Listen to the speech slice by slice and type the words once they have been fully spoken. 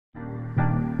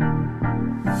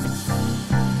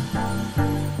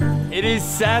It is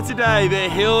Saturday, the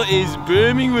hill is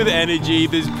booming with energy,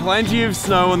 there's plenty of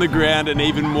snow on the ground and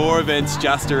even more events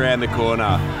just around the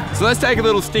corner. So let's take a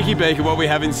little sticky peek at what we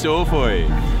have in store for you.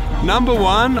 Number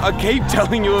one, I keep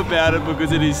telling you about it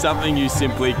because it is something you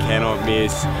simply cannot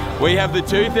miss. We have the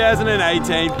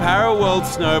 2018 Para World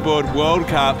Snowboard World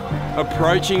Cup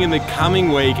approaching in the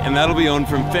coming week, and that'll be on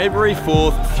from February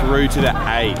 4th through to the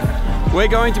 8th. We're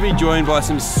going to be joined by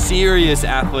some serious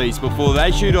athletes before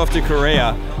they shoot off to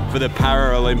Korea for the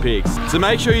Paralympics. So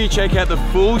make sure you check out the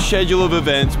full schedule of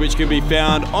events, which can be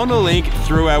found on a link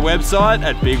through our website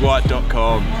at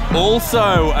bigwhite.com.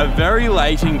 Also, a very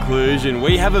late inclusion,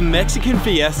 we have a Mexican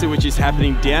fiesta which is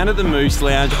happening down at the Moose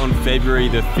Lounge on February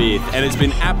the 5th, and it's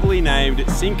been aptly named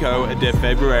Cinco de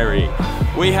February.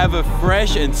 We have a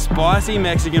fresh and spicy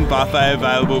Mexican buffet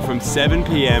available from 7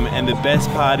 p.m, and the best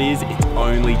part is it's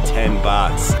only $10.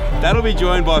 That'll be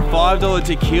joined by $5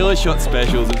 tequila shot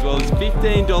specials, as well as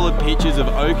 $15 pitchers of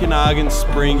Okanagan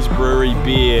Springs Brewery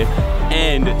beer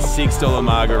and $6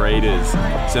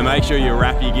 margaritas. So make sure you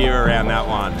wrap your gear around that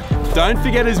one. Don't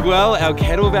forget as well our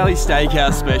Kettle Valley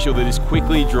Steakhouse special that is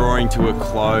quickly drawing to a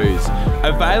close.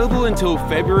 Available until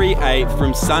February 8th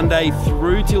from Sunday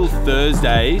through till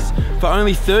Thursdays. For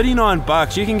only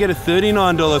 $39, you can get a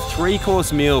 $39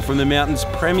 3-course meal from the mountain's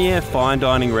premier fine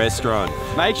dining restaurant.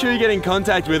 Make sure you get in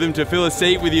contact with them to fill a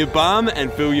seat with your bum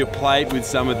and fill your plate with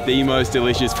some of the most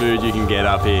delicious food you can get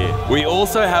up here. We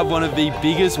also have one of the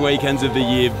biggest weekends of the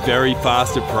year very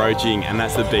fast approaching, and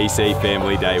that's the BC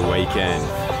Family Day weekend.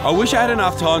 I wish I had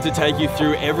enough time to take you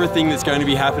through everything that's going to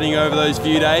be happening over those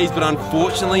few days, but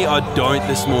unfortunately I don't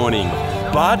this morning.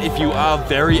 But if you are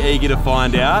very eager to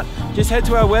find out, just head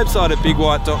to our website at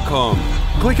bigwhite.com.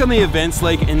 Click on the events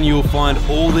link and you'll find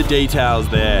all the details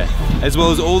there, as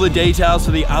well as all the details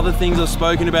for the other things I've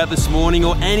spoken about this morning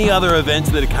or any other events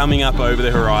that are coming up over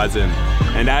the horizon.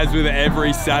 And as with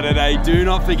every Saturday, do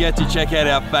not forget to check out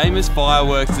our famous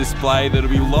fireworks display that'll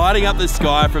be lighting up the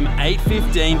sky from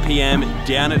 8:15 p.m.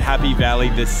 down at Happy Valley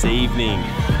this evening.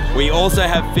 We also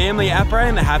have family après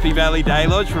in the Happy Valley Day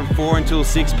Lodge from 4 until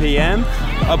 6 p.m.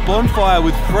 A bonfire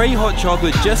with free hot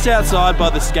chocolate just outside by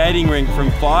the skating rink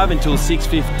from 5 until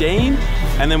 6:15.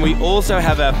 And then we also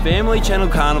have our Family Channel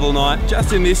Carnival night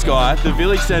just in this guy, the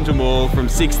Village Centre Mall, from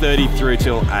 6:30 through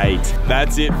till 8.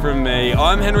 That's it from me.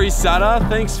 I'm Henry Sutter.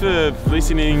 Thanks for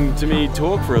listening to me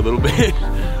talk for a little bit.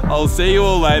 I'll see you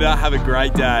all later. Have a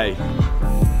great day.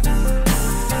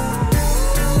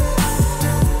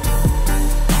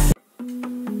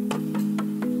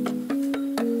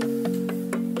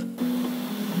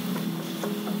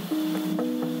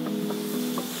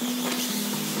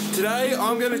 Today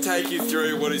I'm going to take you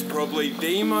through what is probably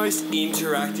the most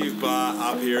interactive bar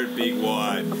up here at Big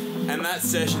White, and that's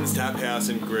Sessions Tap House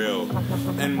and Grill.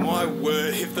 And my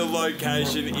word, if the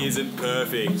location isn't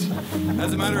perfect.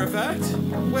 As a matter of fact,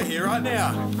 we're here right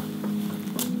now.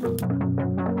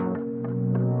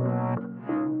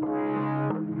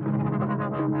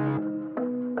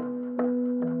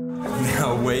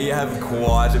 Now we have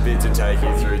quite a bit to take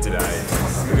you through today,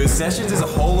 because Sessions is a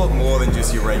whole lot more than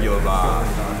just your regular bar.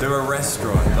 They're a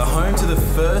restaurant, the home to the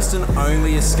first and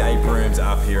only escape rooms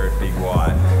up here at Big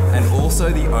White, and also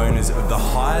the owners of the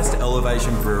highest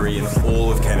elevation brewery in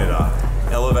all of Canada,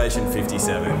 Elevation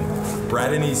 57.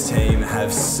 Brad and his team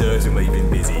have certainly been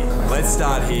busy. Let's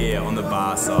start here on the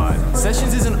bar side.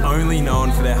 Sessions isn't only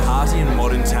known for their hearty and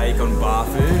modern take on bar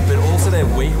food, but also their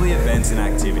weekly events and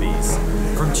activities.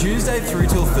 From Tuesday through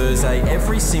till Thursday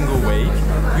every single week,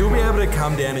 you'll be able to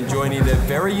come down and join in their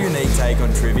very unique take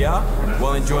on trivia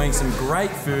while enjoying some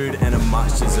great food and a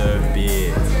much deserved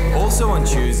beer. Also on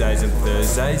Tuesdays and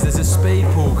Thursdays, there's a speed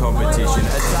pool competition,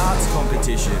 a darts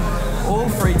competition, all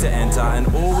free to enter and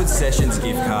all with Sessions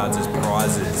gift cards as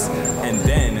prizes. And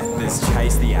then there's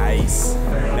Chase the Ace.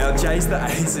 Now Chase the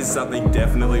Ace is something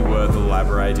definitely worth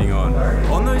elaborating on.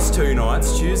 On those two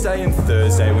nights, Tuesday and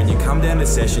Thursday, when you come down to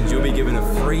Sessions, you'll be given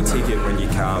a free ticket when you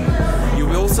come.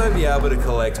 You'll also be able to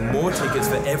collect more tickets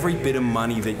for every bit of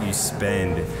money that you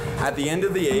spend. At the end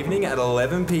of the evening at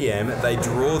 11 p.m, they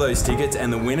draw those tickets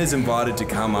and the winner's invited to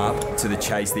come up to the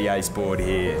Chase the Ace board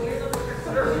here.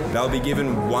 They'll be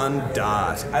given one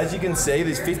dart. As you can see,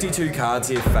 there's 52 cards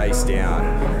here face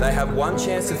down. They have one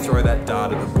chance to throw that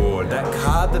dart at the board. That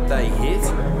card that they hit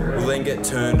will then get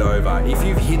turned over. If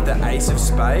you've hit the ace of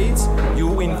spades,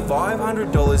 you'll win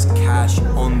 $500 cash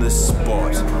on the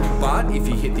spot. But if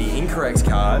you hit the incorrect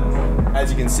card,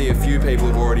 as you can see a few people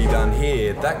have already done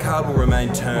here, that card will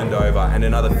remain turned over and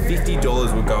another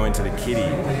 $50 will go into the kitty.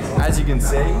 As you can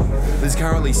see, there's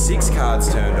currently 6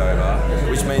 cards turned over,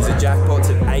 which means the jackpot's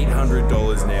at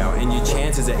 $800 now and your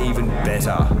chances are even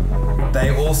better.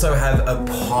 They also have a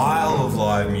pile of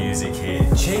live music here.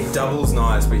 Cheap doubles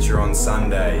nights, which are on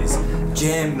Sundays,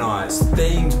 jam nights,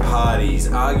 themed parties,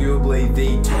 arguably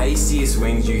the tastiest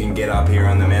wings you can get up here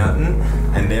on the mountain,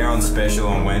 and they're on special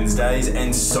on Wednesdays,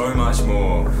 and so much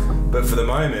more. But for the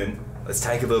moment, let's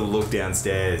take a little look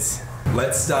downstairs.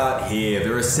 Let's start here,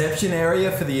 the reception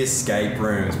area for the escape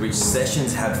rooms, which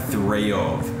Sessions have 3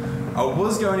 of. I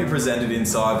was going to present it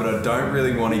inside, but I don't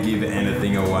really want to give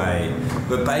anything away.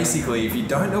 But basically, if you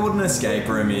don't know what an escape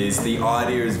room is, the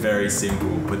idea is very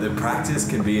simple, but the practice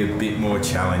can be a bit more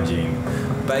challenging.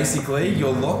 Basically,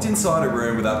 you're locked inside a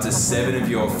room with up to 7 of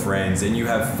your friends, and you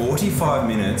have 45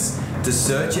 minutes to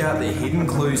search out the hidden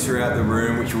clues throughout the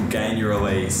room, which will gain your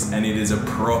release, and it is a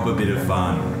proper bit of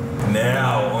fun.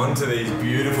 Now, onto these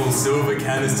beautiful silver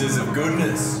canisters of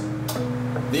goodness.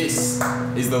 This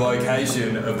is the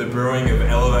location of the brewing of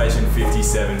Elevation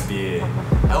 57 beer.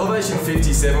 Elevation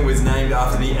 57 was named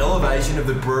after the elevation of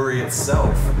the brewery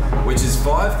itself, which is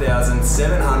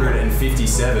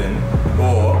 5,757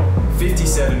 or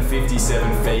 57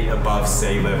 feet above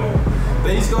sea level.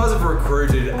 These guys have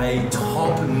recruited a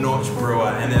top-notch brewer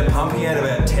and they're pumping out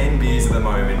about 10 beers at the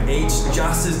moment, each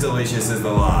just as delicious as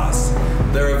the last.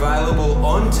 They're available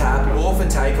on tap or for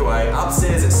takeaway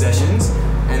upstairs at Sessions,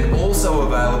 and also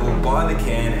available by the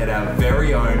can at our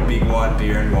very own Big White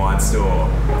Beer and Wine store.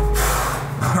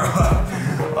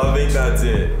 I think that's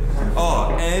it.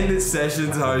 Oh, and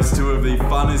Sessions hosts 2 of the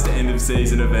funnest end of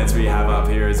season events we have up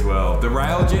here as well. The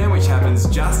Rail Jam, which happens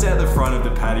just out the front of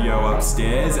the patio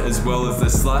upstairs, as well as the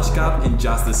Slush Cup in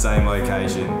just the same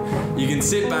location. You can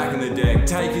sit back on the deck,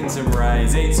 take in some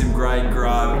rays, eat some great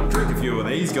grub, drink a few of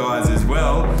these guys as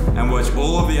well, and watch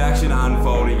all of the action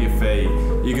unfold at your feet.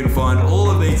 You can find all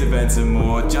of these events and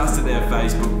more just at their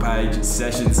Facebook page,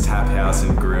 Sessions Tap House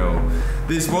and Grill.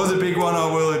 This was a big one, I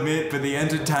will admit, but the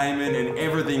entertainment and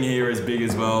everything here is big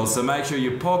as well, so make sure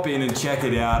you pop in and check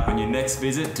it out on your next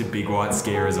visit to Big White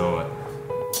Ski Resort.